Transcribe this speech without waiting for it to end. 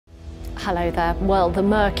Hello there. Well, the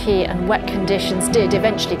murky and wet conditions did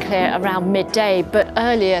eventually clear around midday, but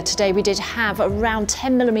earlier today we did have around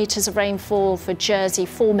 10 millimetres of rainfall for Jersey,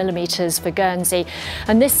 4 millimetres for Guernsey,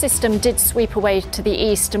 and this system did sweep away to the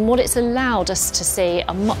east, and what it's allowed us to see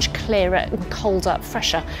are much clearer and colder,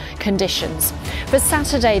 fresher conditions. For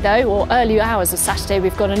Saturday though, or early hours of Saturday,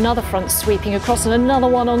 we've got another front sweeping across and another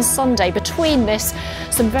one on Sunday. Between this,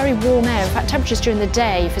 some very warm air. In fact, temperatures during the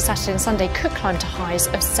day for Saturday and Sunday could climb to highs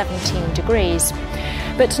of 17 degrees.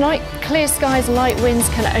 But tonight, clear skies, light winds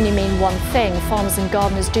can only mean one thing. Farmers and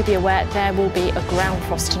gardeners do be aware there will be a ground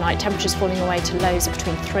frost tonight. Temperatures falling away to lows of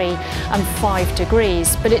between 3 and 5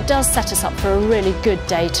 degrees. But it does set us up for a really good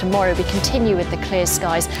day tomorrow. We continue with the clear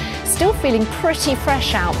skies. Still feeling pretty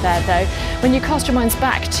fresh out there though. When you cast your minds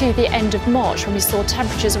back to the end of March, when we saw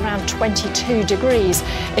temperatures around 22 degrees,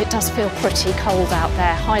 it does feel pretty cold out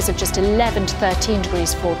there. Highs of just 11 to 13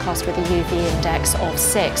 degrees forecast with a UV index of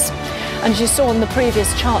 6. And as you saw on the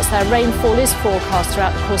previous charts there, rainfall is forecast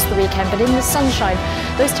throughout the course of the weekend, but in the sunshine,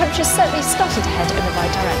 those temperatures certainly started to head in the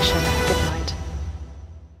right direction. Good night.